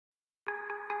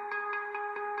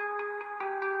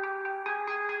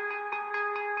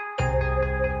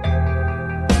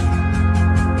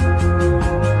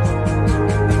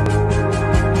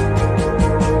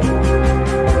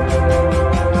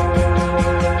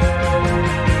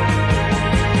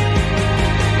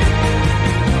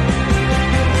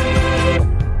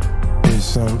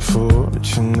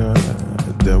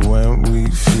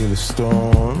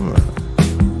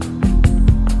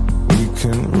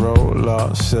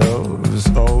ourselves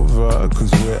over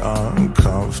 'cause we're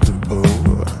uncomfortable.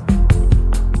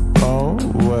 Oh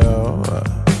well,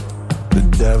 the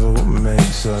devil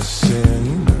makes us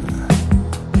sin,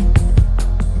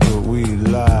 but we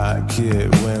like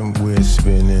it when we're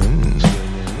spinning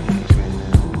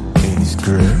in his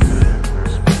grip,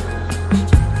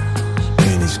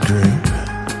 in his grip,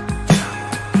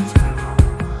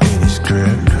 in his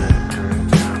grip.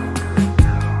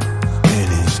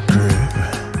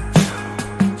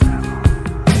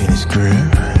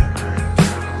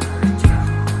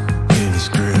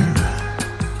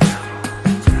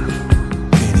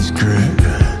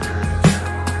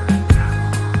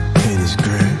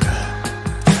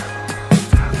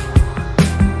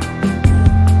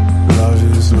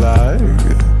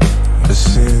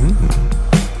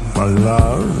 My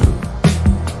love,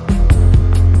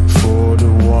 for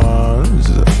the ones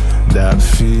that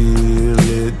feel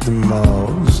it the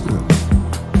most.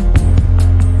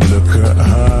 Look at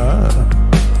her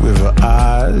with her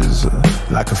eyes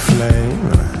like a flame.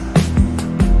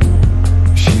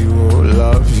 She will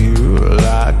love you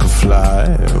like a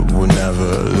fly, will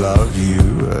never love you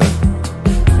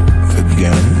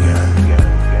again.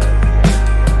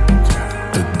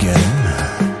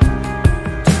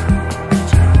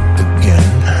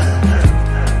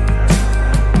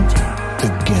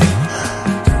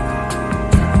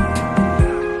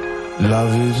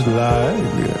 Love is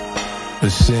like a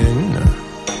sin,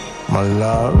 my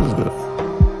love,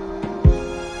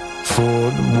 for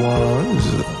the ones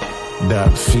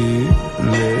that feel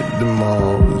it the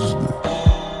most.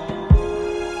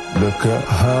 Look at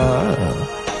her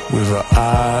with her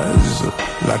eyes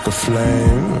like a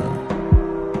flame.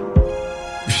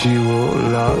 She will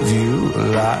love you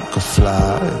like a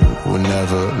fly, will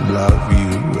never love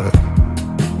you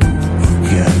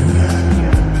again.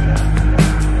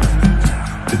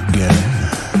 Again,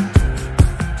 again,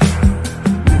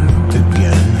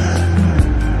 again,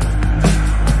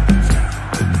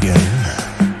 again,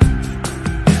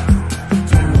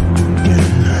 again,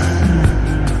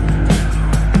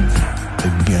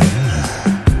 again,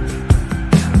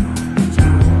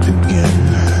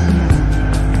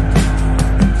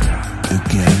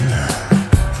 again.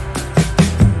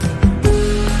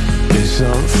 It's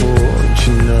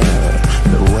unfortunate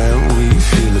that when we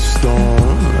feel a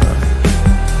storm,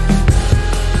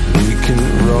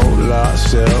 roll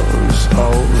ourselves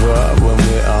over when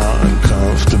we're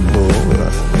uncomfortable.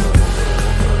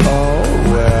 Oh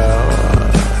well,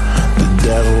 the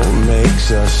devil makes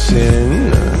us sin,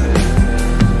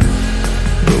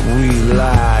 but we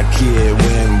like it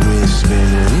when we're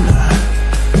spinning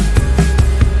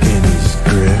in his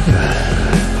grip.